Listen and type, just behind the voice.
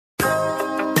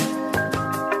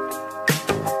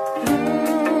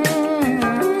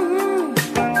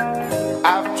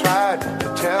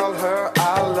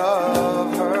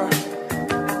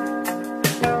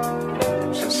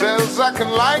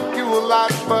can like you a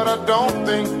lot, but I don't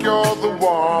think you're the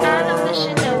one.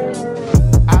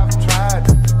 I've tried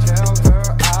to tell her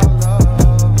I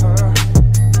love her.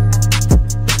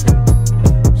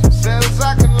 She says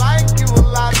I can like you a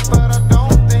lot, but I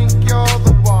don't think you're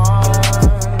the one.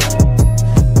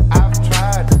 I've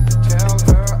tried to tell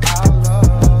her I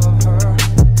love her.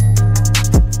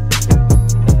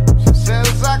 She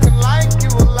says I can like you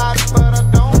a lot, but I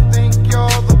don't think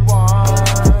you're the one.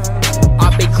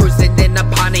 I'll be cruising in a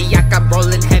Pontiac, I'm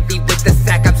rolling heavy with the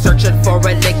sack. I'm searching for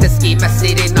a leg to scheme. I'm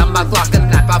sitting on my Glock, a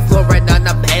knife, I'm flooring on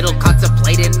a pedal,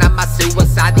 contemplating on my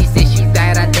suicide. These issues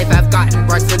that I live have gotten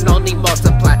worse and only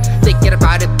multiplied. Thinking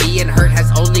about it being hurt has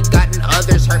only gotten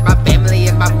others hurt. My family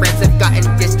and my friends have gotten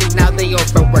distant, now they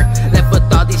overwork. Left with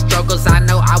all these struggles, I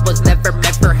know I was never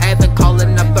meant for heaven.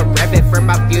 Calling up the Reverend for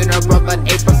my funeral on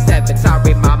April 7th.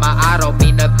 Sorry mama, I don't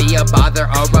mean to be a bother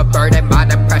or a burden. My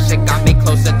depression got me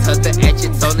closer to the edge,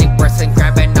 it's only worse than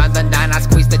grabbing on the 9. I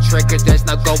squeeze the trigger, there's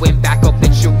no going back.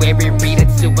 Obituary, read it,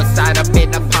 suicide up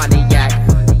in a Pontiac.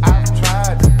 I've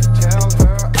tried to tell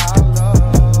her I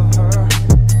love her.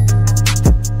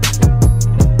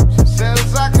 She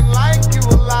says I can like you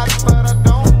a lot, but I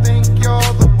don't think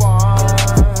you're the one.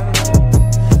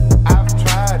 I've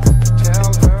tried to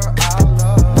tell her I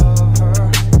love her.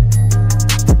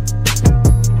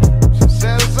 She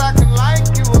says I can like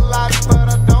you a lot, but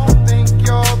I don't think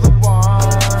you're the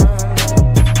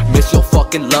one. Miss your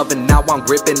fucking loving, now I'm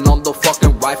gripping on the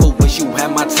fucking rifle. Wish you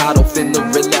had my title,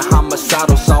 finna really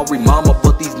homicidal. Sorry mama,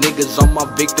 but these niggas are my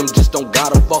victim, just don't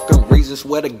got a fucking reason.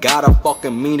 Swear to God I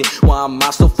fucking mean it. Why am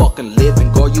I still fucking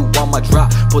living? Girl, you on my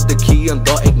drop, put the key in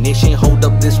the ignition. Hold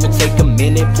up, this will take a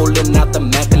minute. Pulling out the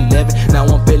Mac 11, now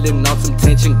I'm feeling on some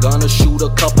tension. Gonna shoot a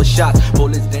couple shots,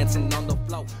 bullets dancing on the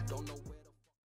floor.